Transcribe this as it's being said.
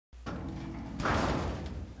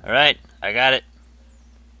Alright, I got it.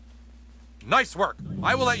 Nice work.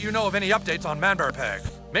 I will let you know of any updates on Manberpeg.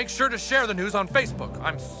 Make sure to share the news on Facebook.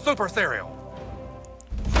 I'm super serial.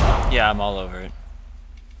 Yeah, I'm all over it.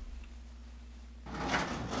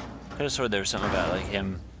 Could have swore there was something about like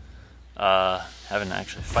him having to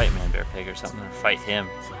actually fight Manberpeg or something, or fight him,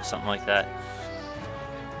 or something like that.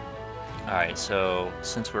 Alright, so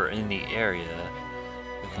since we're in the area,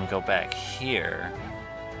 we can go back here.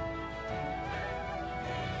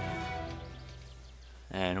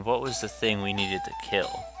 And what was the thing we needed to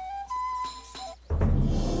kill?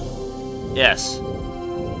 Yes.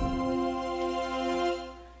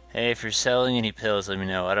 Hey, if you're selling any pills, let me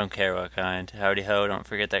know. I don't care what kind. Howdy ho, don't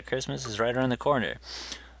forget that Christmas is right around the corner.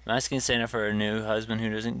 I'm asking Santa for a new husband who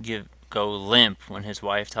doesn't go limp when his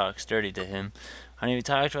wife talks dirty to him. Honey, we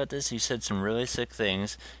talked about this. You said some really sick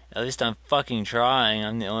things. At least I'm fucking trying.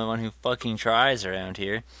 I'm the only one who fucking tries around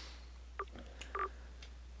here.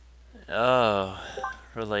 Oh,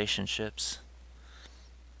 relationships.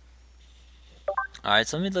 Alright,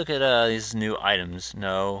 so let me look at these new items.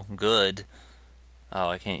 No, good. Oh,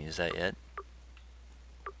 I can't use that yet.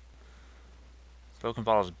 Broken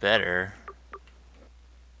bottle's better.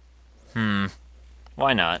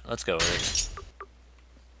 Why not? Let's go with it.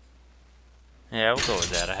 Yeah, we'll go with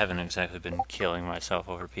that. I haven't exactly been killing myself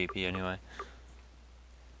over PP anyway.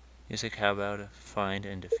 Use a cowbell to find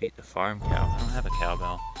and defeat the farm cow. I don't have a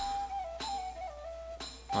cowbell.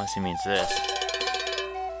 Unless he means this.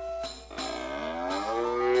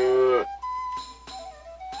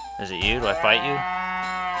 Is it you? Do I fight you?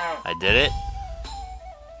 I did it?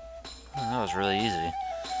 Oh, that was really easy.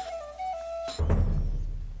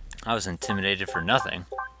 I was intimidated for nothing.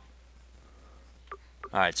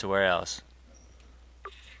 Alright, so where else?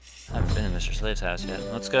 I haven't been to Mr. Slave's house yet.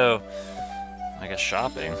 Let's go, I guess,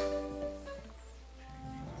 shopping.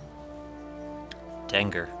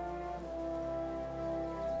 Dengar.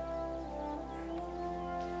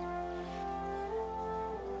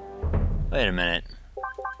 Wait a minute.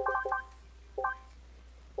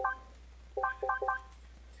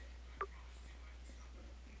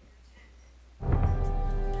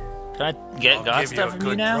 Can I get God stuff from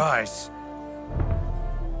you now? Price.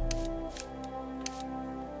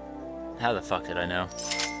 How the fuck did I know?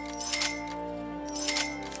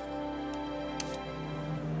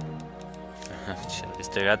 At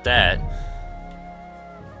least I got that.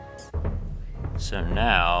 So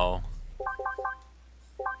now...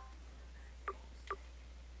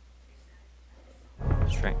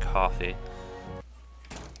 let's drink coffee.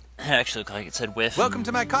 It actually looked like it said whiff. Welcome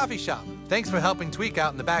to my coffee shop. Thanks for helping Tweak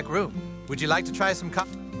out in the back room. Would you like to try some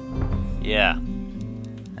coffee? Yeah.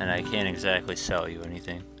 And I can't exactly sell you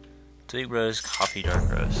anything. Tweak roast, coffee dark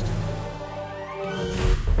roast.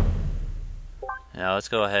 Now let's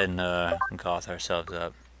go ahead and goth ourselves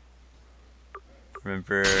up.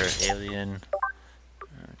 Remember alien,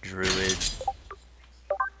 druid,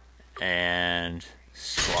 and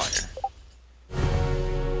squatter.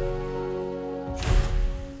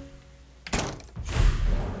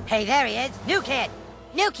 Hey, there he is. New kid.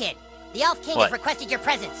 New kid. The Elf King What? has requested your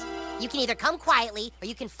presence. You can either come quietly or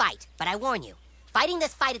you can fight. But I warn you, fighting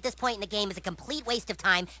this fight at this point in the game is a complete waste of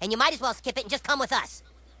time, and you might as well skip it and just come with us.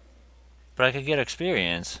 But I could get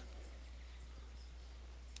experience.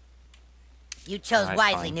 You chose Alright,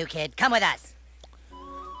 wisely, fine. new kid. Come with us.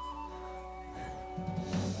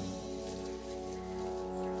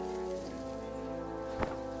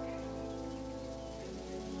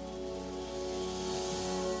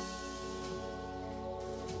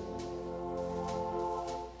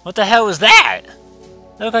 What the hell was that?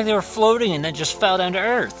 They looked like they were floating and then just fell down to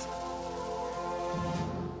earth.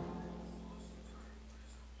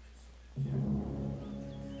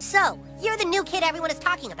 So, you're the new kid everyone is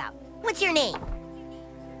talking about. What's your name?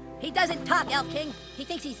 He doesn't talk, Elf King. He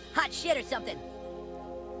thinks he's hot shit or something.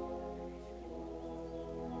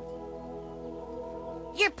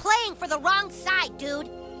 You're playing for the wrong side, dude.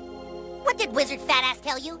 What did Wizard Fat Ass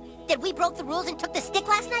tell you? That we broke the rules and took the stick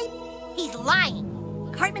last night? He's lying.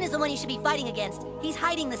 Cartman is the one you should be fighting against. He's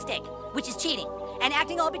hiding the stick, which is cheating, and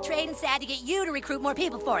acting all betrayed and sad to get you to recruit more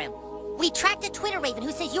people for him. We tracked a Twitter raven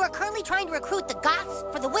who says you are currently trying to recruit the Goths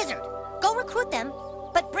for the Wizard. Go recruit them,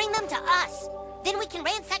 but bring them to us. Then we can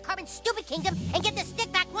ransack Cartman's stupid kingdom and get the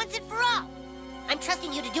stick back once and for all. I'm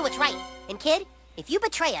trusting you to do what's right. And kid, if you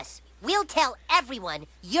betray us, we'll tell everyone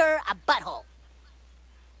you're a butthole.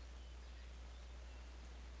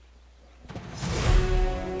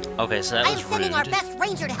 Okay, so that I am was sending our rude. best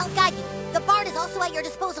ranger to help guide you. The bard is also at your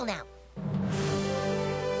disposal now.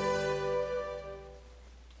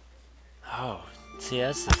 Oh, see,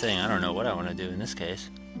 that's the thing. I don't know what I want to do in this case.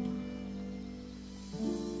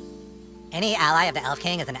 Any ally of the Elf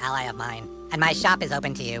King is an ally of mine, and my shop is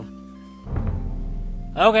open to you.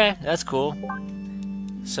 Okay, that's cool.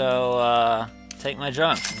 So, take my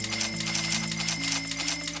junk.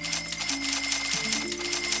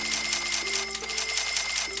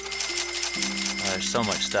 Oh, there's so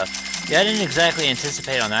much stuff. Yeah, I didn't exactly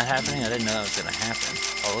anticipate on that happening. I didn't know that was gonna happen.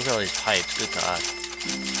 Oh, look at all these pipes. Good God.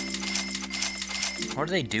 What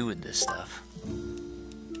do they do with this stuff?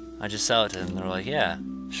 I just sell it to them. They're like, yeah,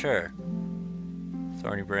 sure.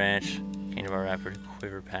 Thorny branch, Kingdom Hearts Rapid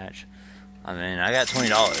Quiver Patch. I mean, I got $20.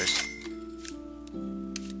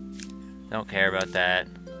 Don't care about that.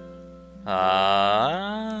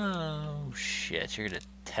 Oh, shit. You're gonna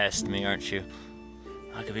test me, aren't you?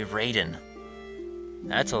 I could be Raiden.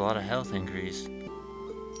 That's a lot of health increase.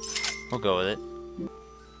 We'll go with it.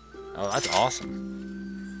 Oh, that's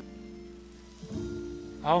awesome.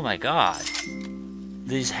 Oh my god.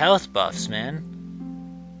 These health buffs, man.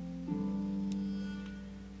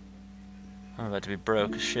 I'm about to be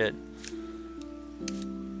broke as shit.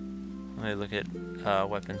 Let me look at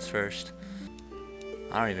weapons first.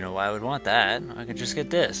 I don't even know why I would want that. I could just get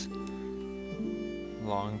this.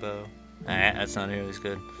 Longbow. Nah, that's not nearly as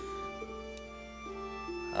good.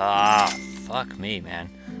 Ah, fuck me, man.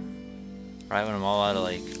 Right when I'm all out of,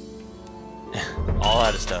 like... all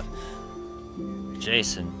out of stuff.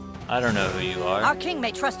 Jason, I don't know who you are. Our king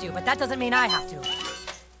may trust you, but that doesn't mean I have to.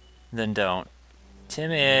 Then don't.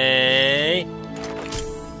 Timmy!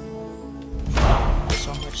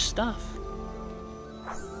 So much stuff.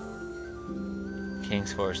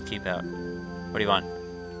 King's Forest, keep out. What do you want?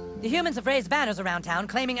 The humans have raised banners around town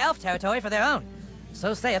claiming elf territory for their own.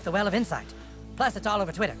 So saith the Well of Insight. Plus, it's all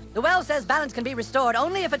over Twitter. The Well says balance can be restored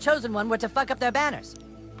only if a chosen one were to fuck up their banners.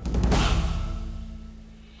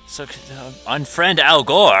 So, unfriend Al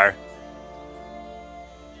Gore?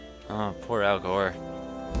 Oh, poor Al Gore.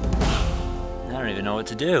 I don't even know what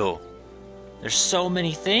to do. There's so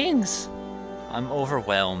many things. I'm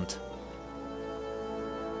overwhelmed.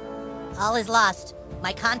 All is lost.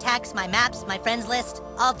 My contacts, my maps, my friends list,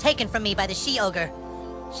 all taken from me by the She-Ogre.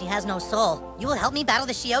 She has no soul. You will help me battle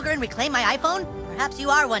the She-Ogre and reclaim my iPhone? Perhaps you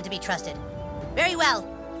are one to be trusted. Very well.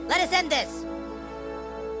 Let us end this.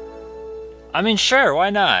 I mean, sure, why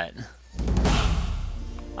not?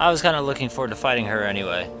 I was kind of looking forward to fighting her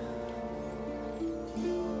anyway.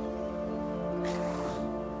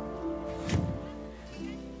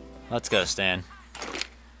 Let's go, Stan.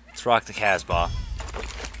 Let's rock the Casbah.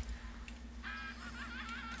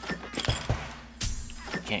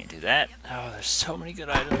 Can't do that. Oh, there's so many good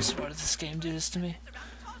items. Why does this game do this to me?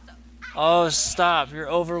 Oh, stop. You're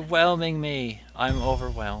overwhelming me. I'm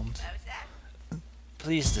overwhelmed.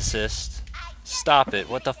 Please desist. Stop it.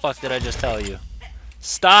 What the fuck did I just tell you?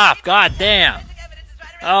 Stop! God damn!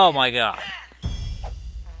 Oh my god.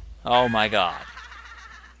 Oh my god.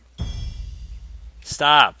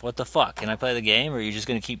 Stop. What the fuck? Can I play the game, or are you just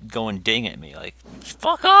gonna keep going ding at me? Like,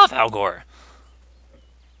 fuck off, Al Gore!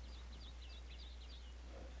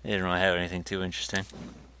 They didn't really have anything too interesting.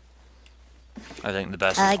 I think the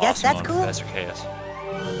best was I guess Awesome that's One, cool. Professor Chaos.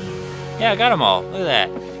 Yeah, I got them all. Look at that.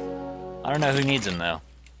 I don't know who needs them, though.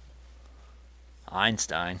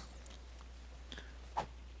 Einstein. I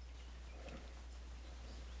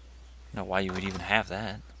don't know why you would even have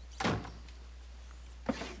that.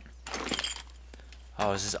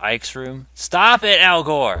 Oh, is this Ike's room? Stop it, Al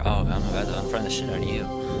Gore! Oh, I'm about to unfriend the shit out of you.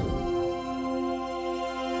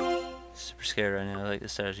 Super scared right now. I like the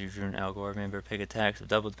status you drew in Al Gore. Member pig attacks have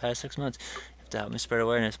doubled the past 6 months. You have to help me spread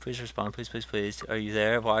awareness. Please respond. Please, please, please. Are you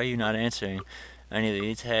there? Why are you not answering any of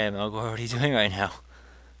these? Hey, Al Gore, what are you doing right now?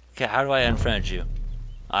 Okay, how do I unfriend you?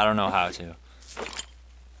 I don't know how to.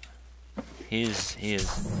 He is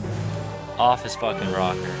off his fucking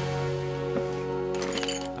rocker.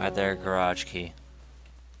 Right there, garage key.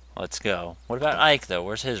 Let's go. What about Ike, though?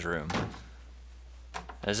 Where's his room?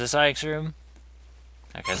 Is this Ike's room?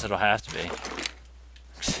 I guess it'll have to be.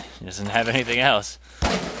 He doesn't have anything else.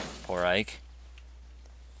 Poor Ike.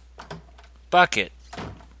 Bucket.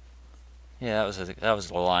 Yeah, that was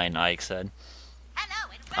the line Ike said.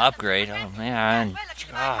 Upgrade. Oh man,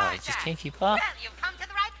 God, I just can't keep up. Well, you've come to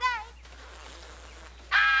the right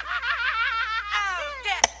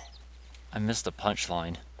place. I missed the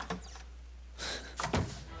punchline.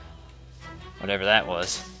 Whatever that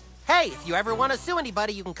was. Hey, if you ever want to sue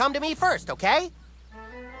anybody, you can come to me first, okay?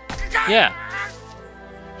 Yeah.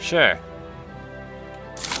 Sure.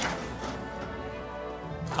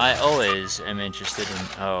 I always am interested in...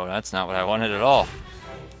 Oh, that's not what I wanted at all.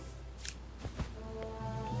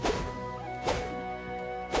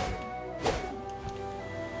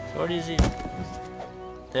 So what is he...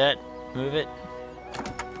 That? Move it.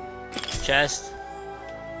 Chest.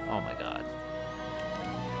 Oh my god.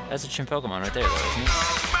 That's a chimp Pokemon right there, though, isn't it?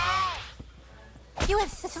 You have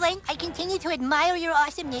slain. I continue to admire your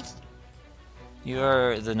awesomeness.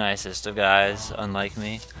 You're the nicest of guys, unlike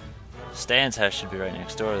me. Stan's house should be right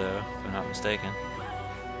next door, though, if I'm not mistaken.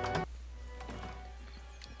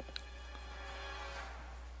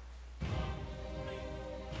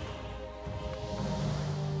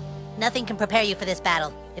 Nothing can prepare you for this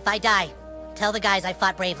battle. If I die, tell the guys I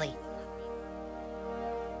fought bravely.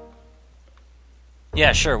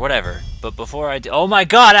 Yeah, sure, whatever. But before I do— oh my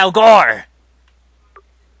god, Al Gore!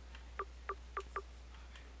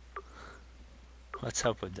 What's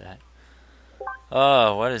up with that?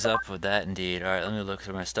 Oh, what is up with that indeed? Alright, let me look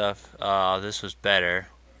through my stuff. This was better.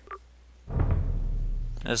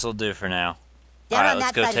 This'll do for now. Down Alright, on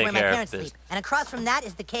let's that go side is take where my care of parents this. sleep, and across from that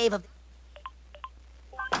is the cave of...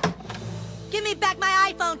 Give me back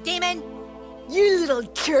my iPhone, demon! You little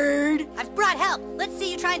turd! I've brought help. Let's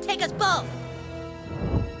see you try and take us both.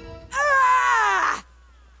 Ah!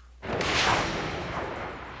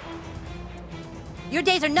 Your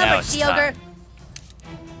days are Now numbered, it's Kyogre. time.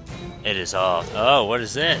 It is all— oh, what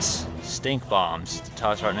is this? Stink bombs. To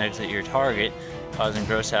toss rotten eggs at your target, causing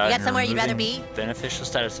gross out You got and somewhere you'd rather removing be? beneficial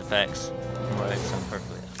status effects. Right, some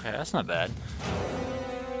perfectly. Okay, that's not bad.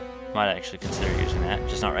 Might actually consider using that,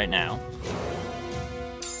 just not right now.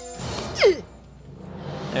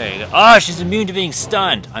 There you go. Oh, she's immune to being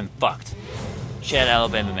stunned. I'm fucked. She had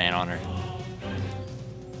Alabama Man on her.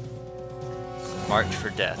 March for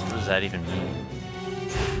death. What does that even mean?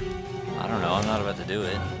 I don't know. I'm not about to do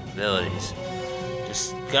it. Abilities.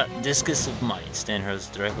 Just got Discus of Might. Stand hurls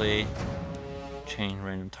directly. Chain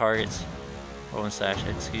random targets. Roll and slash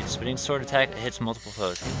execute. Spinning sword attack that hits multiple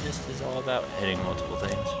foes. It just is all about hitting multiple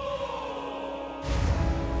things.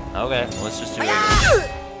 Okay, let's just do regular.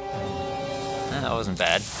 That wasn't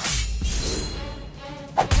bad.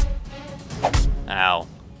 Ow.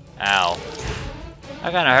 Ow.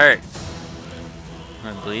 That kinda hurt.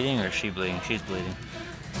 Am I bleeding or is she bleeding? She's bleeding.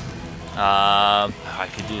 I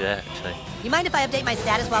could do that actually. You mind if I update my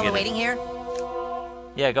status while we're Get it. waiting here?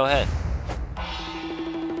 Yeah, go ahead.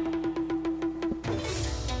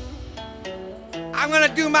 I'm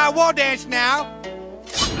gonna do my war dance now.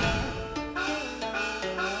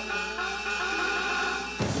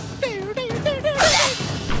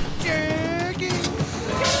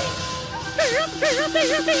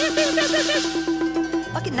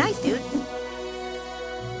 Fucking nice, dude.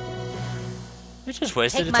 We just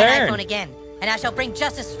wasted Take a my turn. iPhone again, and I shall bring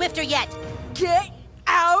justice swifter yet. Get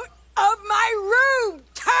out of my room,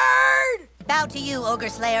 turd! Bow to you, Ogre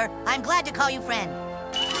Slayer. I'm glad to call you friend.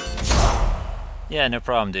 Yeah, no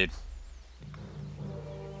problem, dude.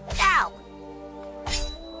 Ow!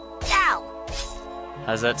 Ow!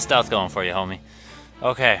 How's that stealth going for you, homie?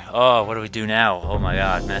 Okay. Oh, what do we do now? Oh my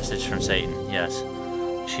god. Message from Satan. Yes.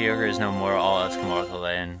 Kyogre is no more. All else can walk the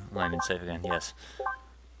land and safe again. Yes.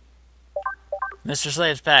 Mr.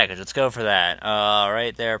 Slave's package. Let's go for that.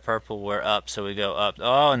 Right there, purple. We're up, so we go up.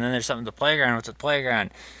 Oh, and then there's something at the playground. What's at the playground?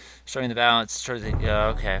 Showing the balance.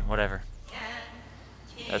 Okay, whatever.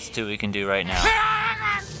 That's two we can do right now.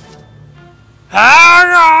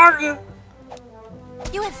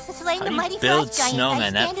 You have slain How the do mighty you build frost giant. snowmen I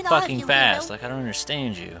that stand in awe of fucking you, fast? Reno. Like, I don't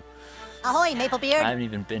understand you. Ahoy, Maplebeard. I haven't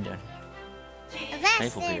even been down.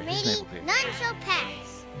 Avast Maplebeard. there, Who's lady. Maplebeard? None shall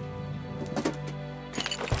pass.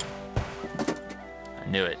 I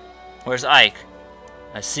knew it. Where's Ike?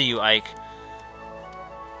 I see you, Ike.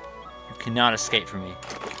 You cannot escape from me.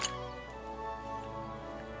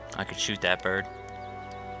 I could shoot that bird.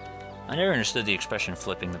 I never understood the expression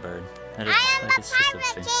flipping the bird. That is, I am like, the it's just a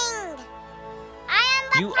pirate thing. king. I am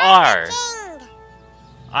the You pirate are. king.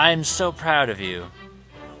 I'm so proud of you.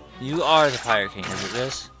 You are the Pirate King. Is it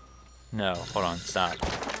this? No. Hold on. Stop.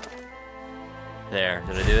 There.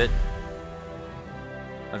 Did I do it?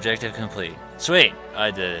 Objective complete. Sweet.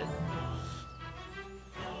 I did it.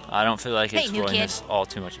 I don't feel like Hey, new exploring kid. this all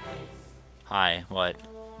too much. Hi. What?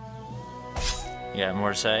 You got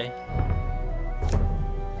more to say?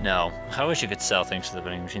 No. I wish you could sell things to the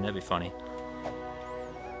vending machine. That'd be funny.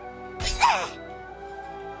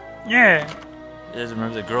 Yeah. You guys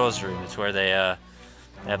remember the girls' room? It's where they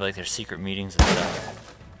have like their secret meetings and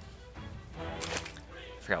stuff.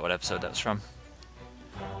 Forgot what episode that was from.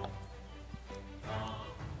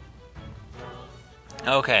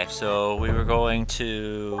 Okay, so we were going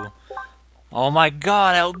to... Oh my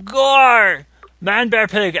god, Al Gore! Man, Bear,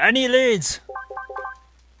 Pig, any leads?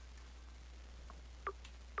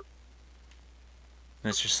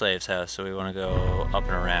 Mr. Slave's house, so we want to go up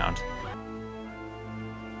and around.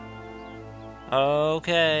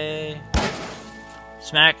 Okay.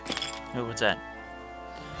 Smack. Ooh, what's that?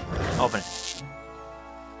 Open it.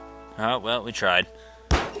 Oh, well, we tried.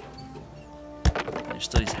 There's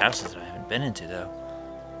still these houses that I haven't been into, though.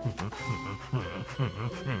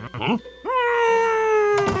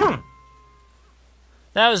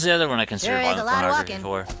 That was the other one I considered Sure is a lot of pornography walking.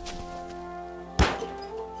 for.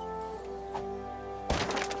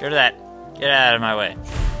 Get rid of that. Get out of my way.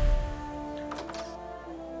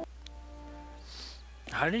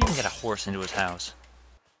 How did he even get a horse into his house?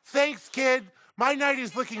 Thanks, kid. My night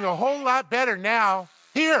is looking a whole lot better now.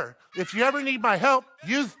 Here, if you ever need my help,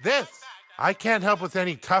 use this. I can't help with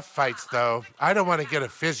any tough fights, though. I don't want to get a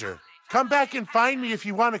fissure. Come back and find me if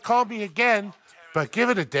you want to call me again. But give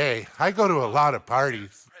it a day. I go to a lot of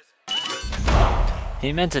parties.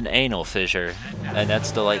 He meant an anal fissure, and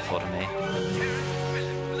that's delightful to me.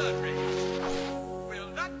 Will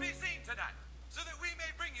not be seen tonight, so that we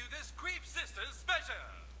may bring you this Creep Sisters special.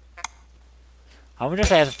 I wonder if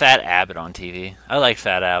they have Fat Abbott on TV. I like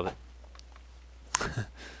Fat Abbott.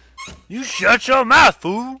 You shut your mouth,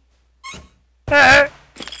 fool! Hey!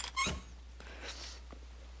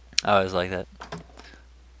 I always like that.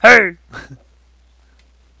 Hey!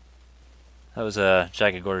 That was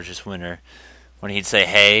Jagged Gorgeous Winter. When he'd say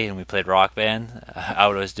hey and we played Rock Band, I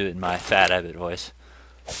would always do it in my Fat Abbott voice.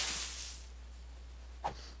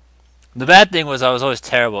 The bad thing was I was always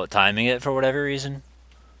terrible at timing it for whatever reason.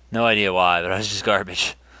 No idea why, but I was just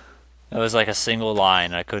garbage. It was like a single line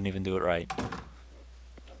and I couldn't even do it right.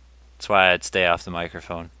 That's why I'd stay off the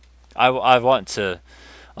microphone. I want to...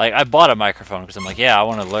 Like, I bought a microphone because I'm like, yeah, I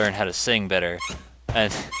want to learn how to sing better.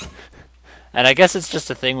 And I guess it's just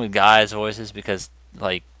a thing with guys' voices because,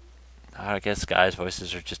 like, I guess guys'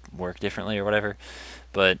 voices are just work differently or whatever.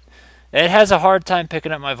 But it has a hard time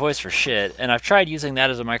picking up my voice for shit. And I've tried using that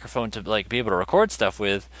as a microphone to, like, be able to record stuff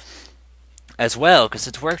with as well because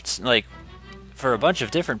it's worked, like, for a bunch of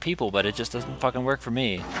different people, but it just doesn't fucking work for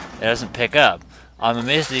me. It doesn't pick up. I'm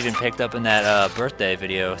amazed it even picked up in that birthday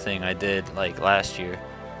video thing I did, like, last year.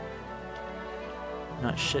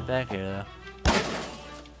 Not shit back here, though.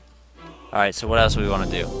 Alright, so what else do we want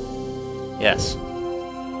to do? Yes.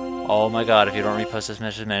 Oh my god, if you don't repost this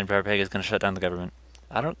message, Manpower Peg is going to shut down the government.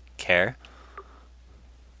 I don't care.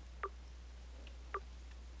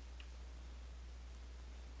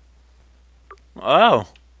 Oh!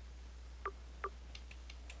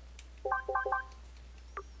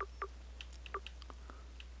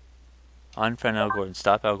 Unfriend Al Gordon.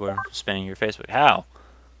 Stop Al Gordon from spamming your Facebook. How?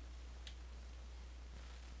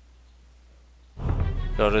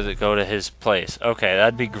 Go to his place. Okay,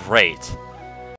 that'd be great.